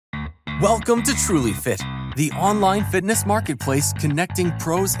Welcome to Truly Fit, the online fitness marketplace connecting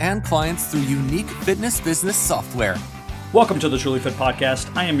pros and clients through unique fitness business software. Welcome to the Truly Fit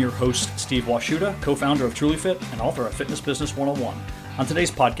podcast. I am your host, Steve Washuta, co-founder of Truly Fit and author of Fitness Business 101. On today's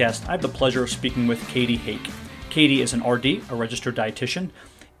podcast, I have the pleasure of speaking with Katie Hake. Katie is an RD, a registered dietitian,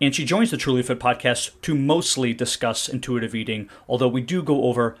 and she joins the Truly Fit podcast to mostly discuss intuitive eating, although we do go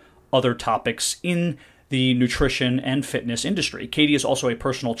over other topics in the nutrition and fitness industry. Katie is also a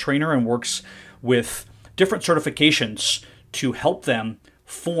personal trainer and works with different certifications to help them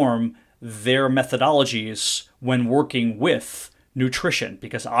form their methodologies when working with nutrition.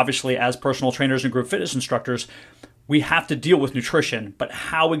 Because obviously, as personal trainers and group fitness instructors, we have to deal with nutrition, but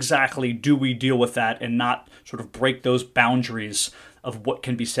how exactly do we deal with that and not sort of break those boundaries of what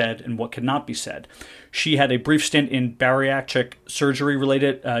can be said and what cannot be said? She had a brief stint in bariatric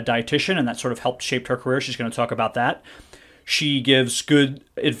surgery-related dietitian, and that sort of helped shape her career. She's going to talk about that. She gives good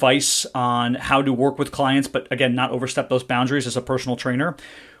advice on how to work with clients, but again, not overstep those boundaries as a personal trainer.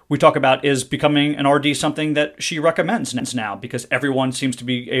 We talk about, is becoming an RD something that she recommends now, because everyone seems to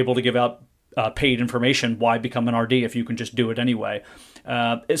be able to give out paid information. Why become an RD if you can just do it anyway?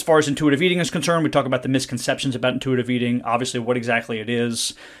 As far as intuitive eating is concerned, we talk about the misconceptions about intuitive eating, obviously what exactly it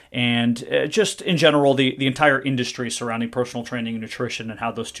is, and just in general, the entire industry surrounding personal training and nutrition and how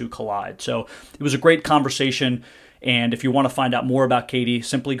those two collide. So it was a great conversation. And if you want to find out more about Katie,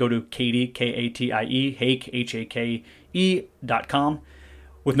 simply go to Katie, Katie, Hake, HAKE.com.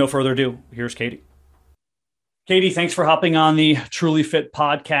 With no further ado, here's Katie. Katie, thanks for hopping on the Truly Fit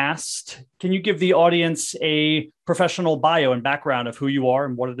podcast. Can you give the audience a professional bio and background of who you are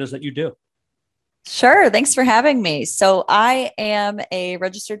and what it is that you do? Sure. Thanks for having me. So I am a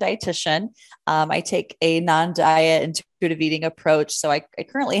registered dietitian. I take a non-diet intuitive eating approach. So I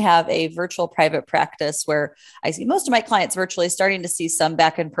currently have a virtual private practice where I see most of my clients virtually, starting to see some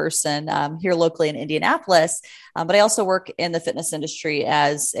back in person here locally in Indianapolis. But I also work in the fitness industry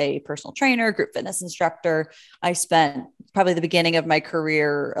as a personal trainer, group fitness instructor. I spent probably the beginning of my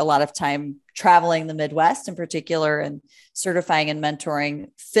career a lot of time traveling the Midwest in particular and certifying and mentoring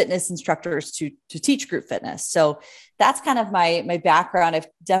fitness instructors to teach group fitness. So that's kind of my background. I've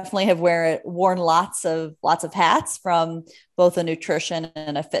definitely have worn lots of hats from both a nutrition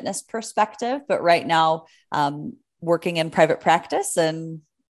and a fitness perspective, but right now working in private practice, and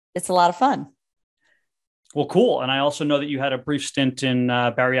it's a lot of fun. Well, cool. And I also know that you had a brief stint in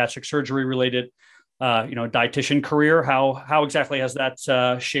bariatric surgery related dietitian career. How exactly has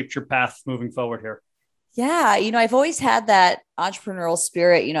that shaped your path moving forward here? Yeah. I've always had that entrepreneurial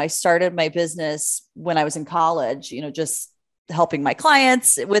spirit. I started my business when I was in college, just helping my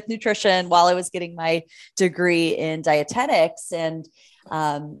clients with nutrition while I was getting my degree in dietetics. And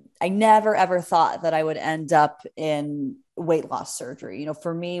I never, ever thought that I would end up in weight loss surgery.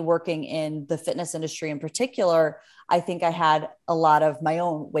 For me, working in the fitness industry in particular, I think I had a lot of my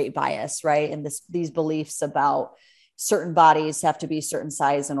own weight bias, right? And these beliefs about certain bodies have to be certain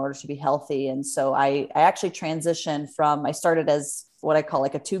size in order to be healthy. And so I actually transitioned I started as what I call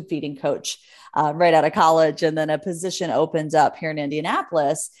like a tube feeding coach right out of college. And then a position opened up here in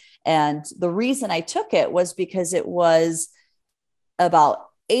Indianapolis. And the reason I took it was because it was about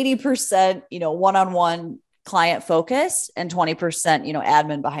 80%, one-on-one client focus and 20%,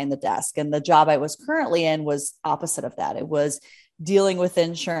 admin behind the desk. And the job I was currently in was opposite of that. It was dealing with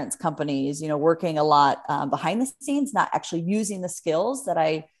insurance companies, working a lot behind the scenes, not actually using the skills that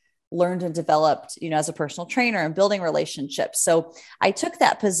I learned and developed, as a personal trainer and building relationships. So I took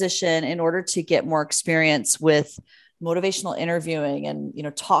that position in order to get more experience with motivational interviewing and,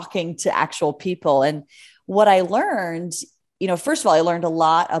 talking to actual people. And what I learned, first of all, I learned a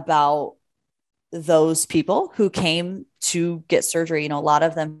lot about those people who came to get surgery. A lot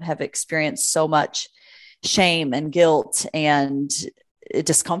of them have experienced so much shame and guilt and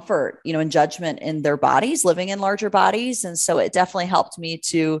discomfort, and judgment in their bodies, living in larger bodies. And so it definitely helped me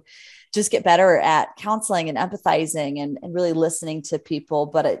to just get better at counseling and empathizing and really listening to people.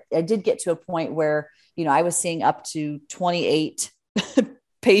 But I did get to a point where, I was seeing up to 28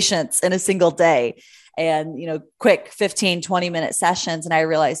 patients in a single day and, quick 15, 20-minute sessions. And I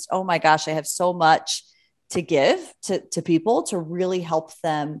realized, oh my gosh, I have so much to give to people to really help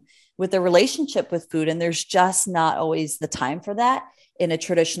them with their relationship with food. And there's just not always the time for that in a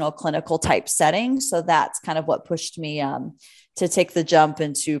traditional clinical type setting. So that's kind of what pushed me to take the jump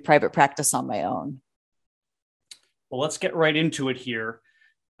into private practice on my own. Well, let's get right into it here.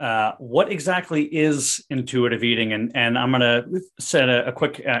 What exactly is intuitive eating? And I'm going to set a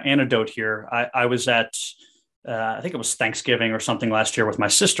quick anecdote here. I was at, I think it was Thanksgiving or something last year with my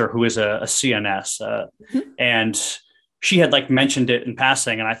sister, who is a CNS. And she had like mentioned it in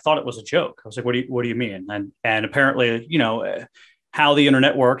passing, and I thought it was a joke. I was like, what do you mean? And apparently, how the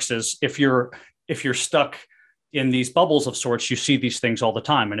internet works is if you're stuck in these bubbles of sorts, you see these things all the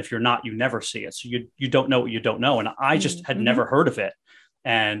time. And if you're not, you never see it. So you don't know what you don't know. And I just had never heard of it.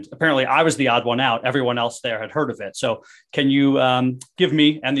 And apparently I was the odd one out. Everyone else there had heard of it. So can you give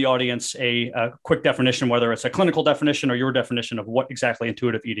me and the audience a quick definition, whether it's a clinical definition or your definition of what exactly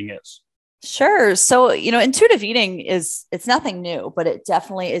intuitive eating is? Sure. So, intuitive eating it's nothing new, but it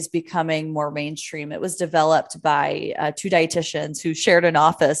definitely is becoming more mainstream. It was developed by two dietitians who shared an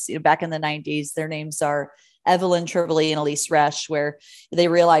office, back in the 90s. Their names are Evelyn Tribole and Elise Resch, where they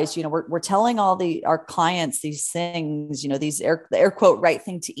realized, we're telling our clients these things, these air quote, right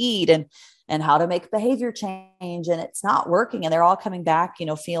thing to eat and how to make behavior change. And it's not working. And they're all coming back,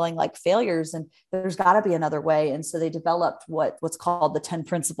 feeling like failures, and there's got to be another way. And so they developed what's called the 10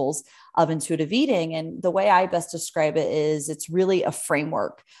 principles of intuitive eating. And the way I best describe it is it's really a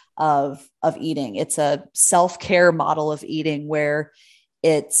framework of eating. It's a self-care model of eating where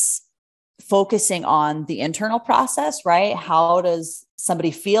it's focusing on the internal process, right? How does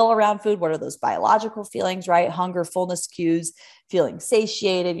somebody feel around food? What are those biological feelings, right? Hunger, fullness cues, feeling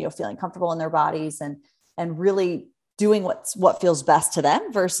satiated, feeling comfortable in their bodies, and really doing what feels best to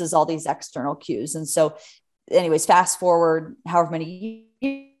them versus all these external cues. And so anyways, fast forward however many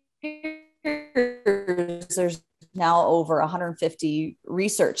years, there's now over 150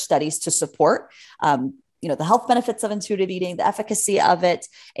 research studies to support the health benefits of intuitive eating, the efficacy of it.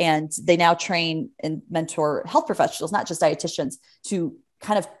 And they now train and mentor health professionals, not just dietitians, to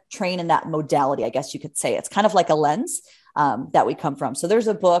kind of train in that modality. I guess you could say it's kind of like a lens that we come from. So there's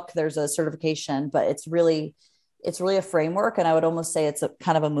a book, there's a certification, but it's really a framework. And I would almost say it's a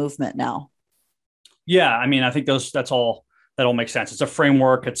kind of a movement now. Yeah. I mean, I think that all makes sense. It's a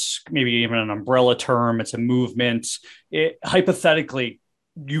framework. It's maybe even an umbrella term. It's a movement. Hypothetically,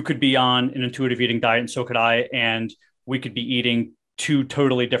 you could be on an intuitive eating diet, and so could I, and we could be eating two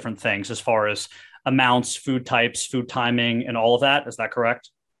totally different things as far as amounts, food types, food timing, and all of that. Is that correct?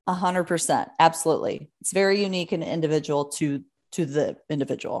 100%. Absolutely. It's very unique and individual to the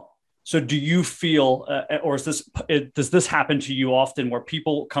individual. So do you feel, or does this happen to you often, where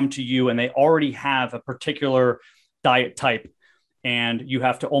people come to you and they already have a particular diet type, and you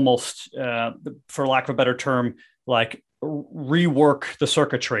have to almost, for lack of a better term, like rework the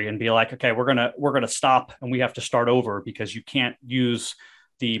circuitry and be like, okay, we're going to stop and we have to start over because you can't use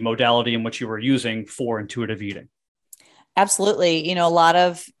the modality in which you were using for intuitive eating? Absolutely. A lot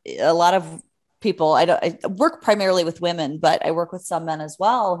of people, I work primarily with women, but I work with some men as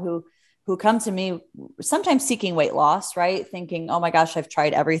well who come to me sometimes seeking weight loss, right? Thinking, oh my gosh, I've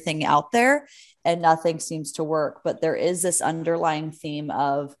tried everything out there and nothing seems to work. But there is this underlying theme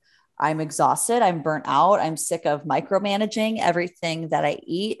of, I'm exhausted, I'm burnt out, I'm sick of micromanaging everything that I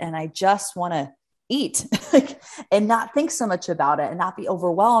eat, and I just want to eat and not think so much about it and not be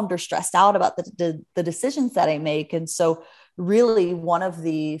overwhelmed or stressed out about the decisions that I make. And so really one of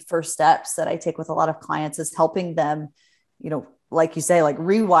the first steps that I take with a lot of clients is helping them, like you say, like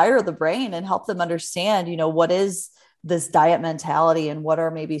rewire the brain and help them understand, what is this diet mentality and what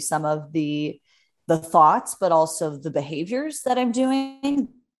are maybe some of the thoughts, but also the behaviors that I'm doing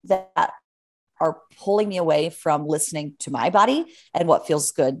that are pulling me away from listening to my body and what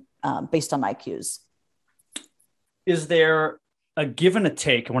feels good based on my cues. Is there a give and a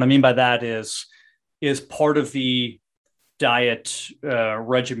take? And what I mean by that is part of the diet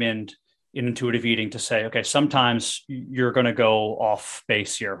regimen in intuitive eating to say, okay, sometimes you're going to go off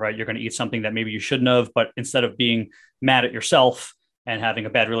base here, right? You're going to eat something that maybe you shouldn't have, but instead of being mad at yourself and having a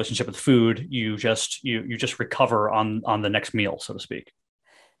bad relationship with food, you just recover on the next meal, so to speak.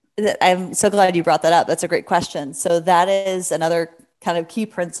 I'm so glad you brought that up. That's a great question. So that is another kind of key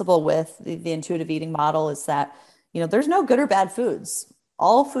principle with the intuitive eating model is that, there's no good or bad foods.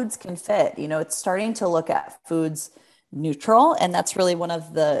 All foods can fit. It's starting to look at foods neutral. And that's really one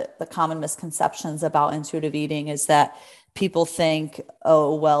of the common misconceptions about intuitive eating is that people think,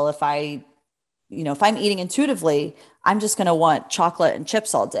 oh, well, if I'm eating intuitively, I'm just going to want chocolate and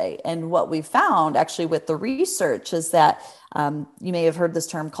chips all day. And what we found actually with the research is that you may have heard this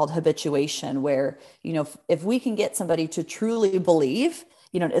term called habituation, where, if we can get somebody to truly believe,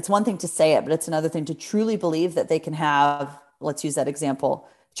 it's one thing to say it, but it's another thing to truly believe that they can have, let's use that example,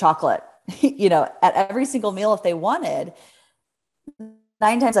 chocolate, at every single meal if they wanted.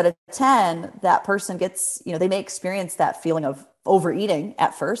 9 times out of 10, that person gets, they may experience that feeling of overeating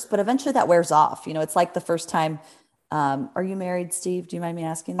at first, but eventually that wears off. It's like the first time. Are you married, Steve? Do you mind me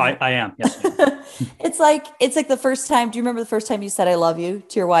asking that? I am. Yes. It's like the first time. Do you remember the first time you said, I love you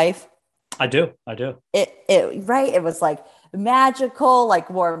to your wife? I do. I do. Right. It was like magical, like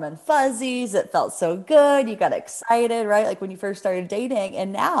warm and fuzzies. It felt so good. You got excited, right? Like when you first started dating.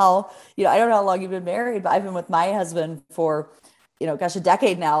 And now, I don't know how long you've been married, but I've been with my husband for, gosh, a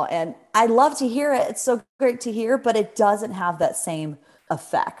decade now. And I love to hear it. It's so great to hear, but it doesn't have that same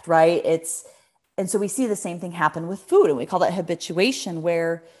effect, right? And so we see the same thing happen with food, and we call that habituation,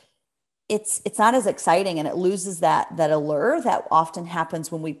 where it's not as exciting, and it loses that allure that often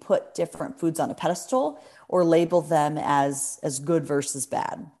happens when we put different foods on a pedestal or label them as good versus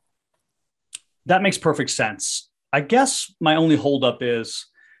bad. That makes perfect sense. I guess my only holdup is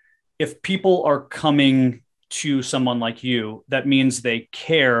if people are coming to someone like you, that means they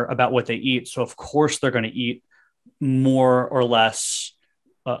care about what they eat. So of course they're going to eat more or less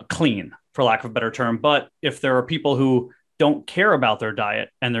clean, for lack of a better term. But if there are people who don't care about their diet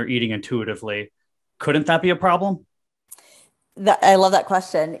and they're eating intuitively, couldn't that be a problem? I love that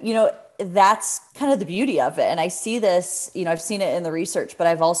question. That's kind of the beauty of it. And I see this, I've seen it in the research, but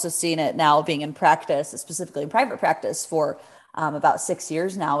I've also seen it now being in practice, specifically in private practice for about 6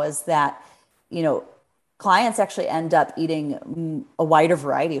 years now, is that, clients actually end up eating a wider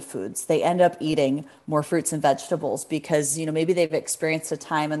variety of foods. They end up eating more fruits and vegetables because, maybe they've experienced a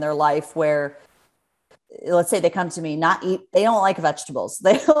time in their life where, let's say they come to me, they don't like vegetables.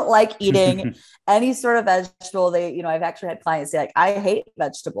 They don't like eating any sort of vegetable. I've actually had clients say, like, I hate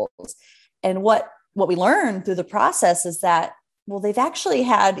vegetables. And what we learn through the process is that, well, they've actually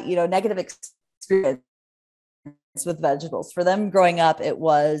had, negative experience with vegetables. For them growing up, it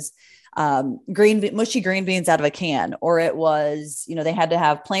was mushy green beans out of a can, or it was, they had to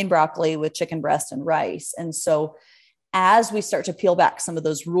have plain broccoli with chicken breast and rice. And so as we start to peel back some of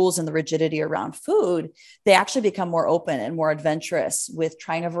those rules and the rigidity around food, they actually become more open and more adventurous with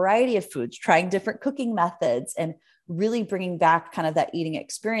trying a variety of foods, trying different cooking methods, and really bringing back kind of that eating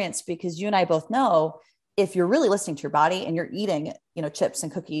experience. Because you and I both know, if you're really listening to your body and you're eating, chips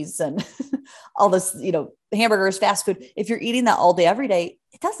and cookies and all this, hamburgers, fast food, if you're eating that all day, every day,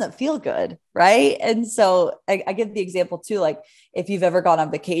 it doesn't feel good. Right. And so I give the example too, like if you've ever gone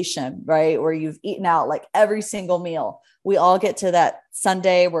on vacation, right, where you've eaten out like every single meal, we all get to that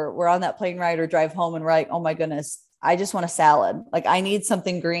Sunday where we're on that plane ride or drive home and we're like, oh my goodness, I just want a salad. Like I need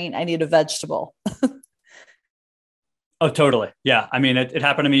something green. I need a vegetable. Oh, totally. Yeah. I mean, it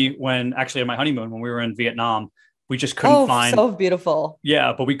happened to me when actually on my honeymoon, when we were in Vietnam, we just couldn't find. So beautiful.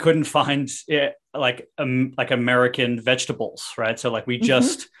 Yeah. But we couldn't find it, like American vegetables. Right. So like we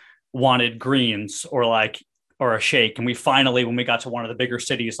just wanted greens or a shake. And we finally, when we got to one of the bigger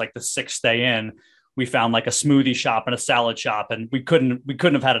cities, like the 6th day in, we found like a smoothie shop and a salad shop, and we couldn't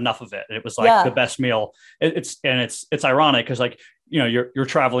have had enough of it. It was like the best meal. It's ironic because like, you're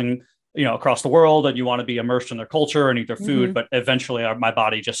traveling, across the world, and you want to be immersed in their culture and eat their food. But eventually my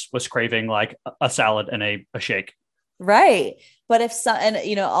body just was craving like a salad and a shake. Right. But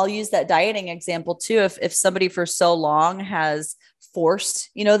I'll use that dieting example too. If somebody for so long has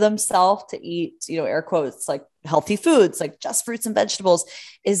forced, themselves to eat, air quotes, like healthy foods, like just fruits and vegetables,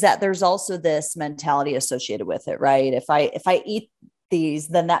 is that there's also this mentality associated with it, right? If I eat these,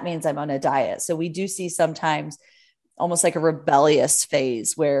 then that means I'm on a diet. So we do see sometimes almost like a rebellious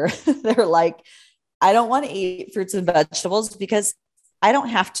phase where they're like, I don't want to eat fruits and vegetables because I don't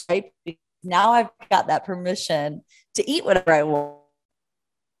have to. Right? Now I've got that permission to eat whatever I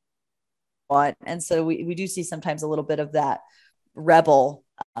want. And so we do see sometimes a little bit of that rebel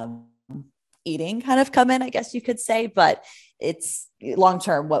eating kind of come in, I guess you could say, but it's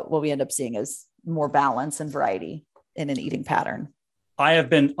long-term. What we end up seeing is more balance and variety in an eating pattern. I have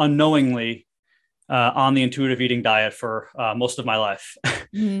been unknowingly on the intuitive eating diet for most of my life.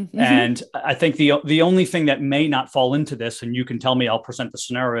 And I think the only thing that may not fall into this, and you can tell me, I'll present the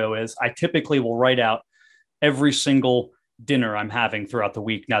scenario, is I typically will write out every single dinner I'm having throughout the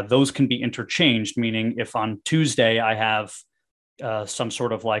week. Now, those can be interchanged, meaning if on Tuesday I have some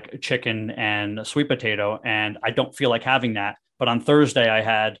sort of like chicken and a sweet potato, and I don't feel like having that, but on Thursday I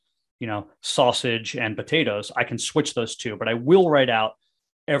had, sausage and potatoes, I can switch those two, but I will write out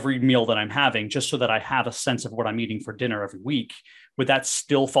every meal that I'm having just so that I have a sense of what I'm eating for dinner every week. Would that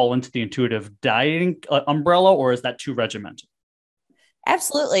still fall into the intuitive dieting umbrella, or is that too regimented?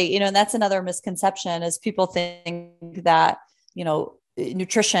 Absolutely. And that's another misconception is people think that,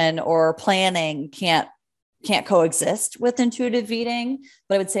 nutrition or planning can't coexist with intuitive eating.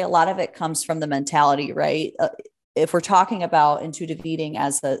 But I would say a lot of it comes from the mentality, right? If we're talking about intuitive eating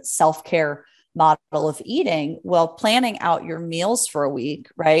as a self-care model of eating, well, planning out your meals for a week,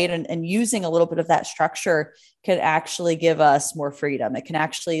 right? And using a little bit of that structure can actually give us more freedom. It can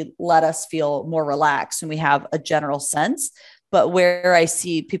actually let us feel more relaxed when we have a general sense But where I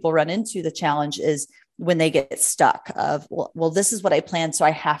see people run into the challenge is when they get stuck of, well, this is what I planned, so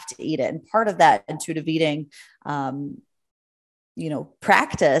I have to eat it. And part of that intuitive eating,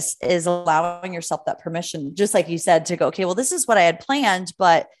 practice is allowing yourself that permission, just like you said, to go, okay, well, this is what I had planned,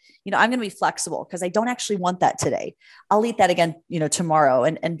 but I'm going to be flexible because I don't actually want that today. I'll eat that again, tomorrow.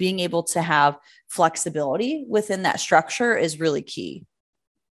 And being able to have flexibility within that structure is really key.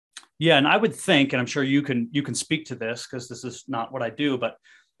 Yeah. And I would think, and I'm sure you can speak to this because this is not what I do, but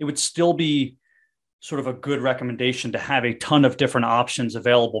it would still be sort of a good recommendation to have a ton of different options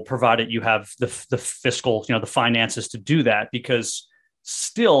available, provided you have the fiscal, the finances to do that. Because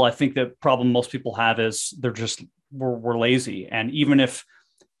still, I think the problem most people have is we're lazy. And even if,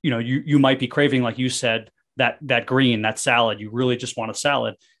 you might be craving, like you said, that green, that salad, you really just want a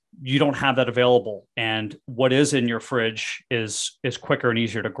salad, you don't have that available. And what is in your fridge is quicker and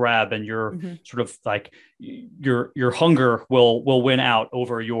easier to grab. And you're sort of like your hunger will win out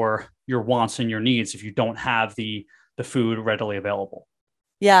over your wants and your needs if you don't have the food readily available.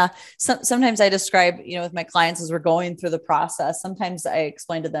 Yeah. Sometimes I describe, with my clients as we're going through the process, sometimes I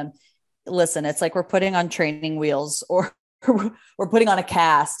explain to them, listen, it's like we're putting on training wheels or we're putting on a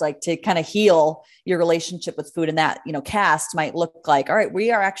cast, like to kind of heal your relationship with food. And that, cast might look like, all right,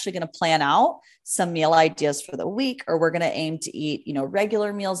 we are actually going to plan out some meal ideas for the week, or we're going to aim to eat,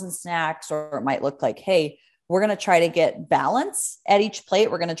 regular meals and snacks, or it might look like, hey, we're going to try to get balance at each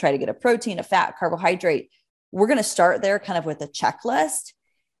plate. We're going to try to get a protein, a fat, carbohydrate. We're going to start there kind of with a checklist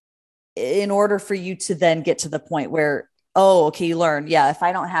in order for you to then get to the point where, oh, okay, you learn, yeah, if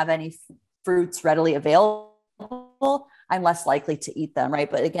I don't have any fruits readily available, I'm less likely to eat them. Right.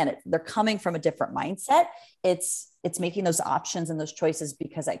 But again, they're coming from a different mindset. It's making those options and those choices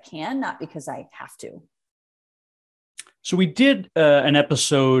because I can, not because I have to. So we did an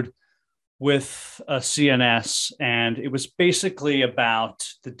episode with a CNS, and it was basically about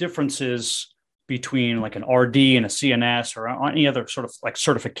the differences between like an RD and a CNS or any other sort of like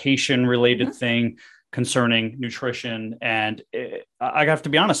certification related thing concerning nutrition. And I have to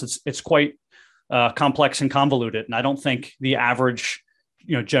be honest, it's quite complex and convoluted. And I don't think the average,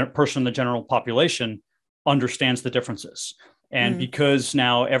 person in the general population understands the differences. And because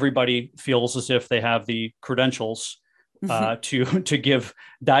now everybody feels as if they have the credentials to give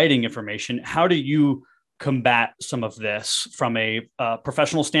dieting information, how do you combat some of this from a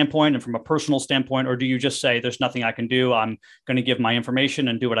professional standpoint and from a personal standpoint? Or do you just say, there's nothing I can do, I'm going to give my information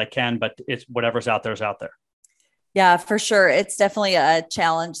and do what I can, but it's whatever's out there is out there? Yeah, for sure. It's definitely a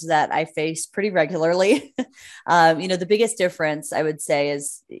challenge that I face pretty regularly. The biggest difference I would say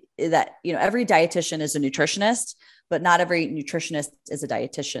is that, every dietitian is a nutritionist, but not every nutritionist is a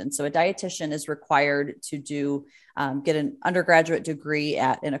dietitian. So a dietitian is required to get an undergraduate degree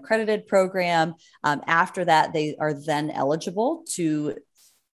at an accredited program. After that, they are then eligible to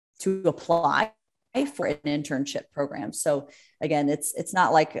apply for an internship program. So again, it's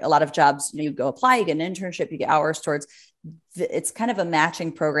not like a lot of jobs, you go apply, you get an internship, you get hours towards. It's kind of a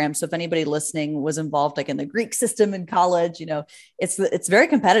matching program. So if anybody listening was involved, like in the Greek system in college, it's very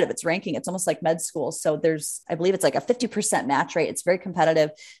competitive. It's ranking. It's almost like med school. So I believe it's like a 50% match rate. It's very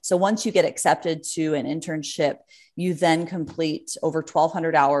competitive. So once you get accepted to an internship, you then complete over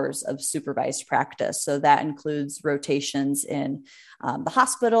 1,200 hours of supervised practice. So that includes rotations in the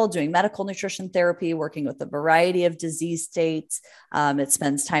hospital, doing medical nutrition therapy, working with a variety of disease states. It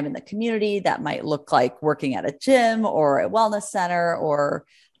spends time in the community. That might look like working at a gym or a wellness center or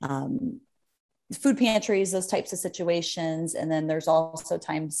food pantries, those types of situations. And then there's also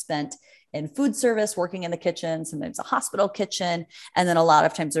time spent in food service, working in the kitchen, sometimes a hospital kitchen. And then a lot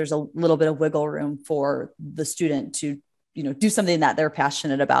of times there's a little bit of wiggle room for the student to, do something that they're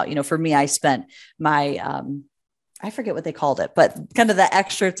passionate about. For me, I spent my, I forget what they called it, but kind of the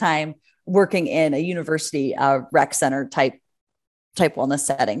extra time working in a university rec center type wellness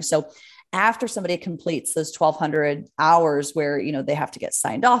setting. So after somebody completes those 1,200 hours where, they have to get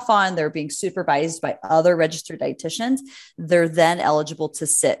signed off on, they're being supervised by other registered dietitians, they're then eligible to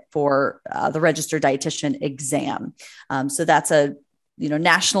sit for the registered dietitian exam. So that's a,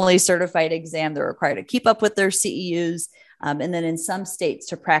 nationally certified exam. They're required to keep up with their CEUs. And then in some states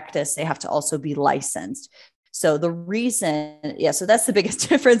to practice, they have to also be licensed. So the reason, so that's the biggest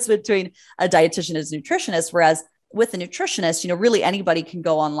difference between a dietitian and a nutritionist, whereas with a nutritionist, really anybody can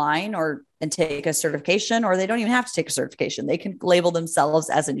go online and take a certification, or they don't even have to take a certification. They can label themselves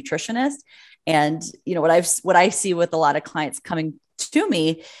as a nutritionist. And, what I see with a lot of clients coming to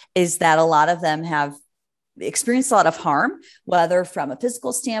me is that a lot of them have experienced a lot of harm, whether from a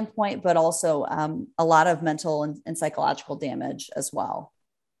physical standpoint, but also a lot of mental and psychological damage as well.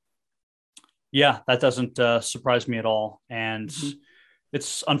 Yeah, that doesn't surprise me at all. And Mhm.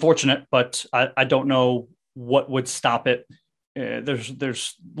 it's unfortunate, but I don't know what would stop it.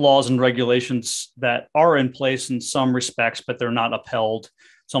 There's laws and regulations that are in place in some respects, but they're not upheld.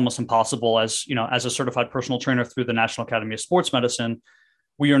 It's almost impossible. As you know, as a certified personal trainer through the National Academy of Sports Medicine,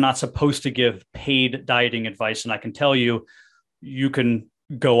 we are not supposed to give paid dieting advice. And I can tell you, you can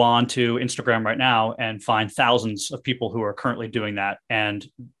go on to Instagram right now and find thousands of people who are currently doing that. And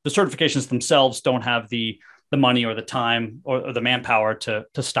the certifications themselves don't have the money or the time or the manpower to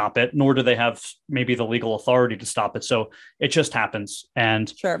stop it, nor do they have maybe the legal authority to stop it. So it just happens. And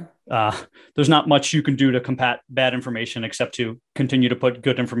Sure. there's not much you can do to combat bad information except to continue to put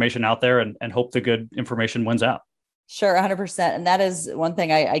good information out there and hope the good information wins out. Sure, 100%. And that is one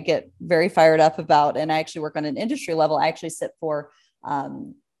thing I get very fired up about. And I actually work on an industry level. I actually sit for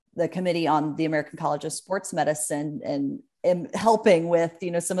the committee on the American College of Sports Medicine and helping with,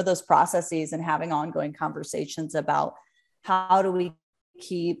 some of those processes and having ongoing conversations about how do we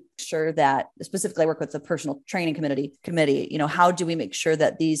keep sure that, specifically I work with the personal training committee, how do we make sure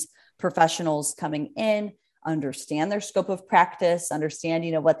that these professionals coming in understand their scope of practice, understand,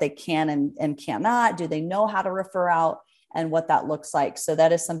 what they can and cannot, do they know how to refer out and what that looks like. So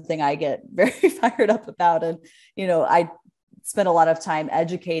that is something I get very fired up about. And, I spend a lot of time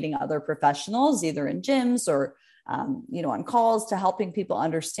educating other professionals, either in gyms or, on calls to helping people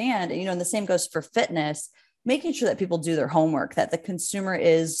understand, and the same goes for fitness, making sure that people do their homework, that the consumer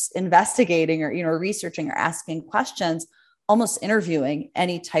is investigating or, researching or asking questions, almost interviewing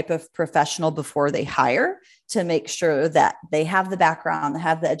any type of professional before they hire to make sure that they have the background, they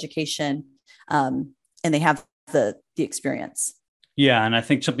have the education, and they have the experience. Yeah. And I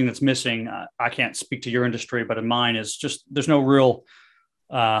think something that's missing, I can't speak to your industry, but in mine is just, there's no real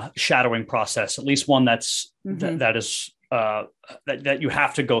shadowing process, at least one that's, that is, that you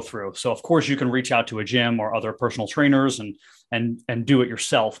have to go through. So of course you can reach out to a gym or other personal trainers and do it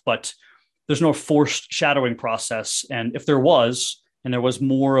yourself, but there's no forced shadowing process. And if there was, and there was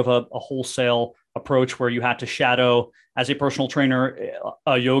more of a wholesale approach where you had to shadow as a personal trainer,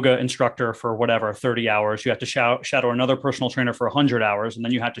 a yoga instructor for whatever, 30 hours, you have to shadow another personal trainer for 100 hours. And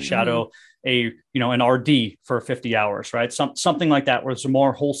then you have to shadow an RD for 50 hours, right? Something like that, where it's a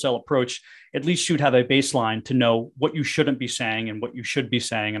more wholesale approach. At least you'd have a baseline to know what you shouldn't be saying and what you should be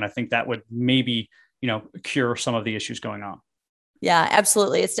saying. And I think that would maybe, cure some of the issues going on. Yeah,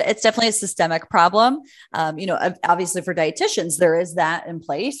 absolutely. It's definitely a systemic problem. Obviously for dietitians, there is that in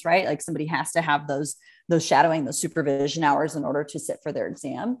place, right? Like somebody has to have those shadowing, those supervision hours in order to sit for their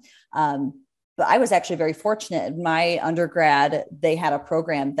exam. But I was actually very fortunate. In my undergrad, they had a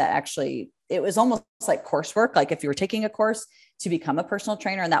program that actually, it was almost like coursework. Like if you were taking a course to become a personal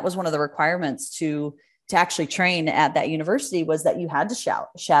trainer, and that was one of the requirements to actually train at that university, was that you had to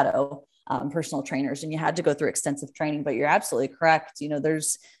shadow personal trainers and you had to go through extensive training. But you're absolutely correct.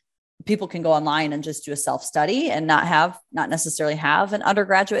 There's people can go online and just do a self-study and not necessarily have an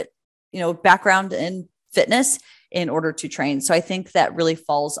undergraduate, background in fitness in order to train. So I think that really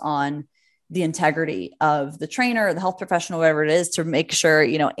falls on the integrity of the trainer or the health professional, whatever it is, to make sure,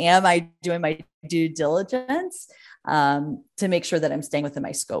 am I doing my due diligence to make sure that I'm staying within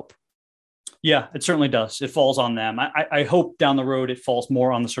my scope? Yeah, it certainly does. It falls on them. I hope down the road it falls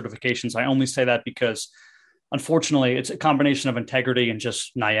more on the certifications. I only say that because, unfortunately, it's a combination of integrity and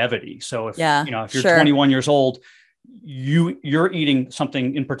just naivety. So if you're 21 years old, you're eating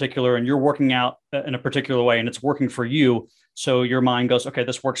something in particular and you're working out in a particular way and it's working for you. So your mind goes, okay,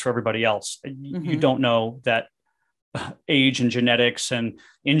 this works for everybody else. You don't know that age and genetics and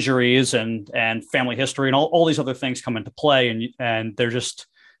injuries and family history and all these other things come into play. And they're just,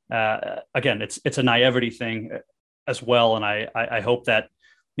 again, it's a naivety thing as well. And I hope that,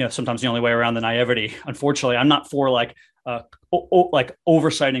 sometimes the only way around the naivety, unfortunately, I'm not for like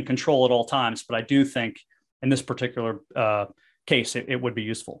oversight and control at all times, but I do think in this particular case, it would be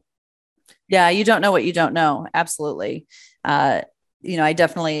useful. Yeah. You don't know what you don't know. Absolutely. I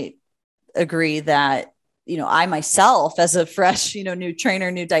definitely agree that, I myself as a fresh, new trainer,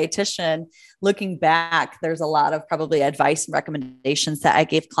 new dietitian, looking back, there's a lot of probably advice and recommendations that I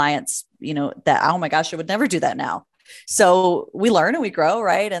gave clients, that, oh my gosh, I would never do that now. So we learn and we grow,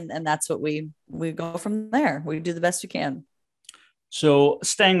 right? And that's what we go from there. We do the best we can. So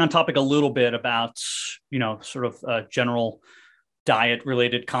staying on topic a little bit about, sort of general diet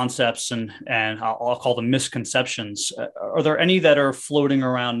related concepts and I'll call them misconceptions. Are there any that are floating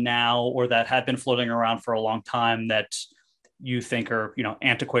around now or that have been floating around for a long time that you think are,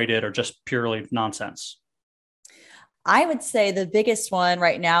 antiquated or just purely nonsense? I would say the biggest one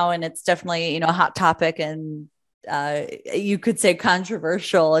right now, and it's definitely, a hot topic and you could say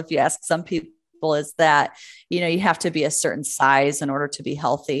controversial if you ask some people, people is that, you have to be a certain size in order to be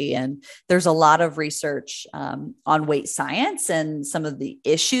healthy. And there's a lot of research on weight science and some of the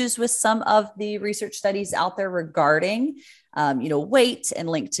issues with some of the research studies out there regarding, weight and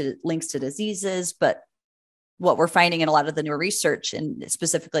links to diseases. But what we're finding in a lot of the newer research, and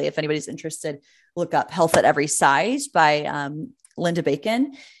specifically, if anybody's interested, look up Health at Every Size by Linda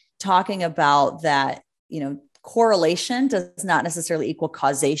Bacon, talking about that, correlation does not necessarily equal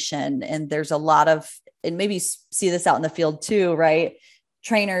causation. And there's a lot of, and maybe you see this out in the field too, right?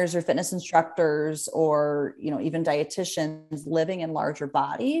 Trainers or fitness instructors or, even dietitians living in larger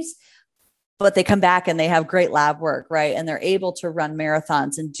bodies, but they come back and they have great lab work, right? And they're able to run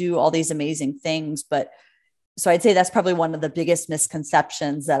marathons and do all these amazing things. But so I'd say that's probably one of the biggest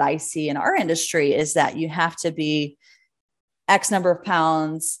misconceptions that I see in our industry is that you have to be X number of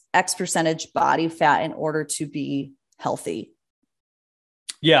pounds, X percentage body fat in order to be healthy.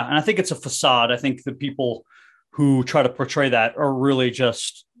 Yeah. And I think it's a facade. I think the people who try to portray that are really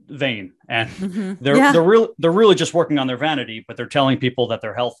just vain, and they're really just working on their vanity, but they're telling people that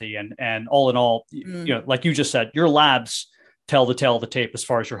they're healthy. And all in all, like you just said, your labs tell the tale of the tape as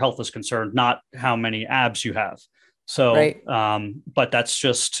far as your health is concerned, not how many abs you have. So, right. But that's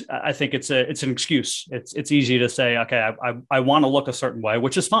just, I think it's an excuse. It's easy to say, okay, I want to look a certain way,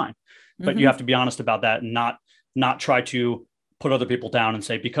 which is fine, but you have to be honest about that and not try to put other people down and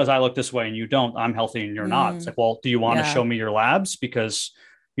say, because I look this way and you don't, I'm healthy and you're not. It's like, well, do you want to show me your labs? Because,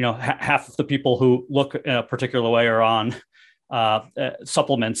 half of the people who look in a particular way are on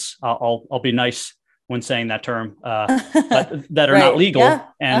supplements. I'll be nice when saying that term, but that are not legal,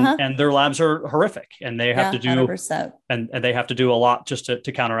 and their labs are horrific, and they have to do 100%. and they have to do a lot just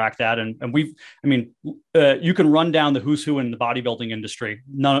to counteract that. And you can run down the who's who in the bodybuilding industry.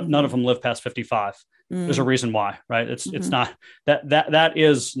 None of them live past 55. There's a reason why, right? It's not that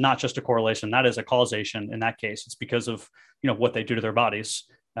is not just a correlation. That is a causation. In that case, it's because of what they do to their bodies,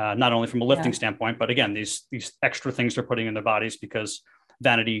 not only from a lifting standpoint, but again, these extra things they're putting in their bodies because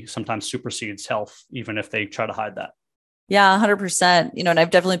vanity sometimes supersedes health, even if they try to hide that. Yeah, 100%. And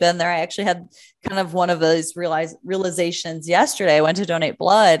I've definitely been there. I actually had kind of one of those realizations yesterday. I went to donate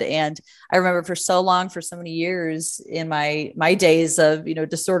blood, and I remember for so long, for so many years in my days of,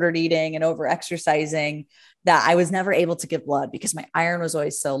 disordered eating and over exercising, that I was never able to give blood because my iron was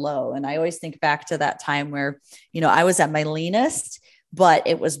always so low. And I always think back to that time where, I was at my leanest, but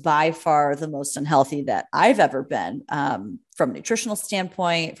it was by far the most unhealthy that I've ever been, from a nutritional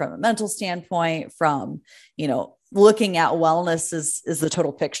standpoint, from a mental standpoint, from, looking at wellness is the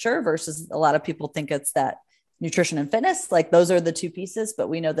total picture versus a lot of people think it's that nutrition and fitness, like those are the two pieces, but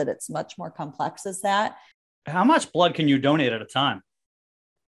we know that it's much more complex as that. How much blood can you donate at a time?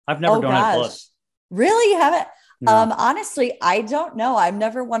 I've never donated blood. Really? You haven't? No. Honestly, I don't know. I'm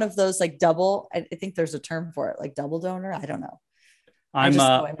never one of those like double. I think there's a term for it, like double donor. I don't know. I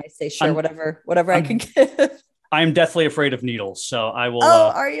might say sure, whatever I can give. I'm deathly afraid of needles, so I will.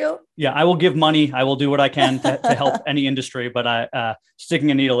 Oh, are you? Yeah, I will give money. I will do what I can to help any industry, but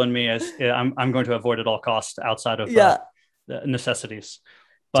sticking a needle in me I'm going to avoid at all costs outside of the necessities.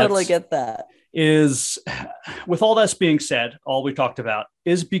 But totally get that. With all this being said, all we talked about,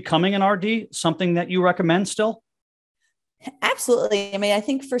 is becoming an RD something that you recommend still? Absolutely. I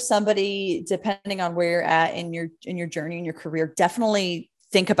think for somebody, depending on where you're at in your journey, in your career, definitely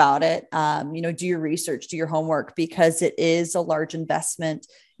think about it. Do your research, do your homework, because it is a large investment,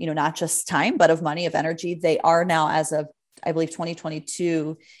 not just time, but of money, of energy. They are now, as of, I believe,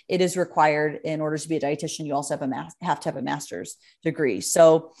 2022, it is required in order to be a dietitian. You also have to have a master's degree.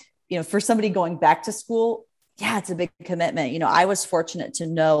 So, for somebody going back to school, it's a big commitment. I was fortunate to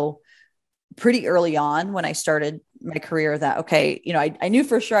know pretty early on when I started my career that, okay, I knew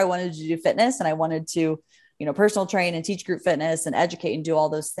for sure I wanted to do fitness and I wanted to, personal train and teach group fitness and educate and do all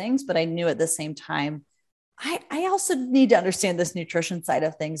those things. But I knew at the same time, I also need to understand this nutrition side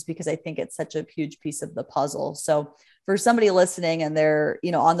of things because I think it's such a huge piece of the puzzle. So for somebody listening and they're,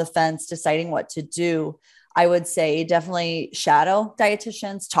 on the fence deciding what to do, I would say definitely shadow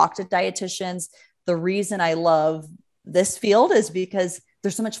dietitians, talk to dietitians. The reason I love this field is because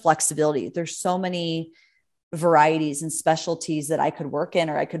there's so much flexibility. There's so many varieties and specialties that I could work in,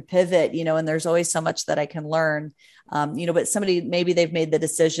 or I could pivot, and there's always so much that I can learn, but somebody, maybe they've made the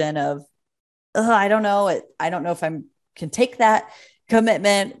decision of, I don't know if I can take that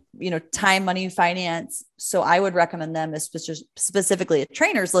commitment, time, money, finance. So I would recommend them, as specifically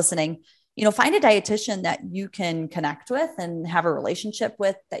trainers listening, find a dietitian that you can connect with and have a relationship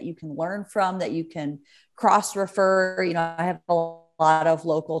with, that you can learn from, that you can cross refer. I have a lot of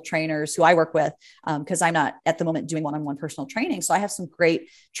local trainers who I work with, because I'm not at the moment doing one-on-one personal training. So I have some great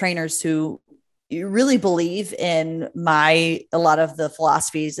trainers who really believe in a lot of the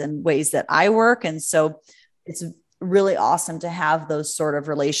philosophies and ways that I work. And so it's really awesome to have those sort of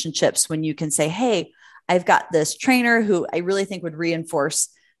relationships when you can say, hey, I've got this trainer who I really think would reinforce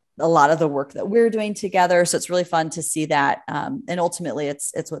a lot of the work that we're doing together. So it's really fun to see that. And ultimately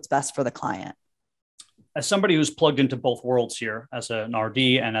it's what's best for the client. As somebody who's plugged into both worlds here, as an RD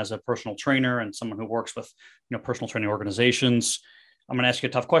and as a personal trainer and someone who works with, personal training organizations, I'm going to ask you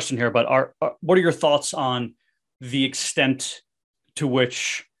a tough question here, but what are your thoughts on the extent to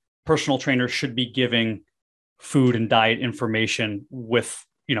which personal trainers should be giving food and diet information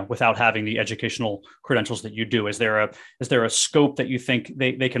without having the educational credentials that you do? Is there a scope that you think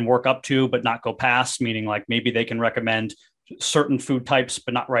they can work up to, but not go past, meaning like maybe they can recommend certain food types,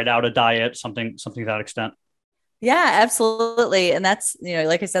 but not write out a diet, something to that extent? Yeah, absolutely. And that's,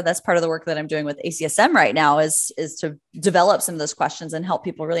 like I said, that's part of the work that I'm doing with ACSM right now is to develop some of those questions and help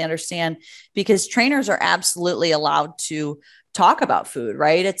people really understand, because trainers are absolutely allowed to talk about food,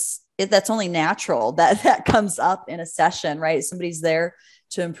 right? That's only natural that comes up in a session, right? Somebody's there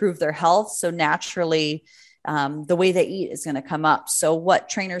to improve their health. So naturally, the way they eat is going to come up. So what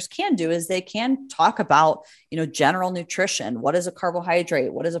trainers can do is they can talk about, general nutrition. What is a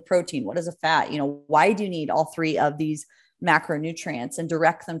carbohydrate? What is a protein? What is a fat? Why do you need all three of these macronutrients, and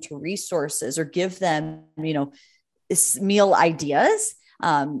direct them to resources or give them, meal ideas.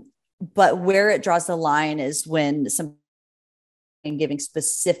 But where it draws the line is when and giving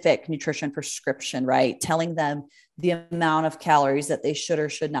specific nutrition prescription, right? Telling them the amount of calories that they should or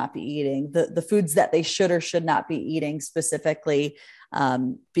should not be eating, the foods that they should or should not be eating specifically,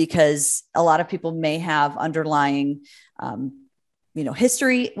 because a lot of people may have underlying,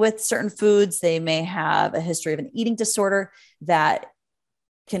 history with certain foods. They may have a history of an eating disorder that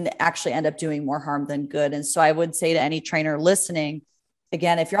can actually end up doing more harm than good. And so I would say to any trainer listening,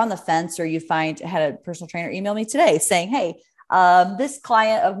 again, if you're on the fence or I had a personal trainer email me today saying, hey, this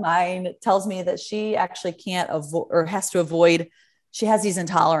client of mine tells me that she actually can't avoid or has to avoid, she has these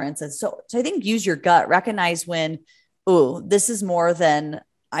intolerances. So I think use your gut, recognize when, this is more than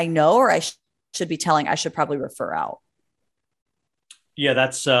I know, or I should be telling, I should probably refer out. Yeah,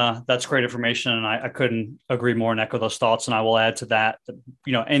 that's great information. And I couldn't agree more and echo those thoughts. And I will add to that,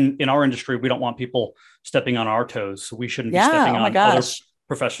 in our industry, we don't want people stepping on our toes. So we shouldn't be stepping on other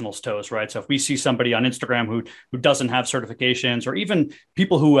professionals' toes, right? So if we see somebody on Instagram who doesn't have certifications, or even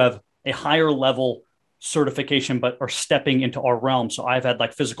people who have a higher level certification but are stepping into our realm. So I've had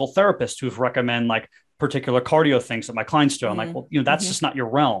like physical therapists who've recommend like particular cardio things that my clients do. I'm like, well, that's just not your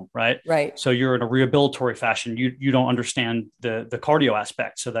realm, right? Right. So you're in a rehabilitory fashion. You don't understand the cardio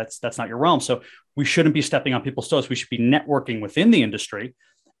aspect. So that's not your realm. So we shouldn't be stepping on people's toes. We should be networking within the industry.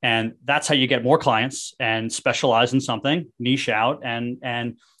 And that's how you get more clients and specialize in something, niche out,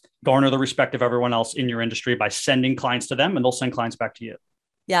 and garner the respect of everyone else in your industry by sending clients to them, and they'll send clients back to you.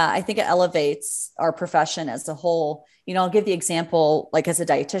 Yeah, I think it elevates our profession as a whole. I'll give the example, like as a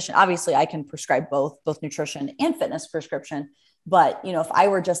dietitian, obviously I can prescribe both nutrition and fitness prescription. But, if I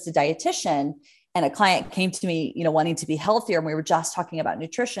were just a dietitian and a client came to me, wanting to be healthier, and we were just talking about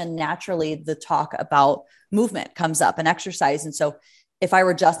nutrition, naturally the talk about movement comes up and exercise. And so if I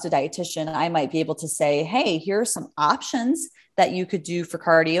were just a dietitian, I might be able to say, hey, here are some options that you could do for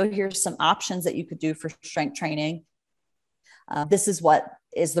cardio. Here's some options that you could do for strength training. This is what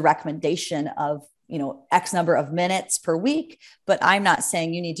is the recommendation of, X number of minutes per week, but I'm not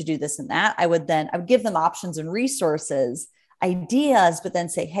saying you need to do this and that. I would give them options and resources, ideas, but then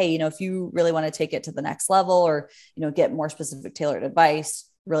say, hey, if you really want to take it to the next level or, get more specific tailored advice,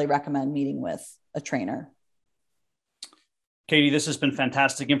 really recommend meeting with a trainer. Katie, this has been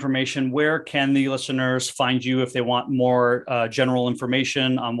fantastic information. Where can the listeners find you if they want more general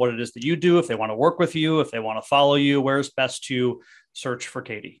information on what it is that you do, if they want to work with you, if they want to follow you? Where's best to search for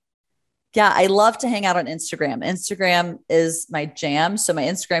Katie? Yeah, I love to hang out on Instagram. Instagram is my jam. So my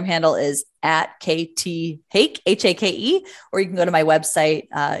Instagram handle is @KT Hake, Hake, or you can go to my website,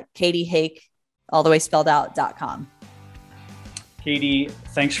 KatieHake, all the way spelled out.com. Katie,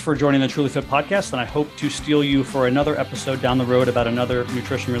 thanks for joining the Truly Fit podcast, and I hope to steal you for another episode down the road about another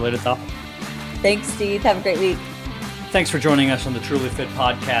nutrition-related topic. Thanks, Steve. Have a great week. Thanks for joining us on the Truly Fit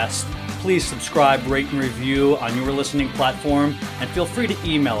podcast. Please subscribe, rate, and review on your listening platform, and feel free to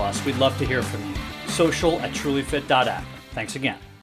email us. We'd love to hear from you. social@trulyfit.app. Thanks again.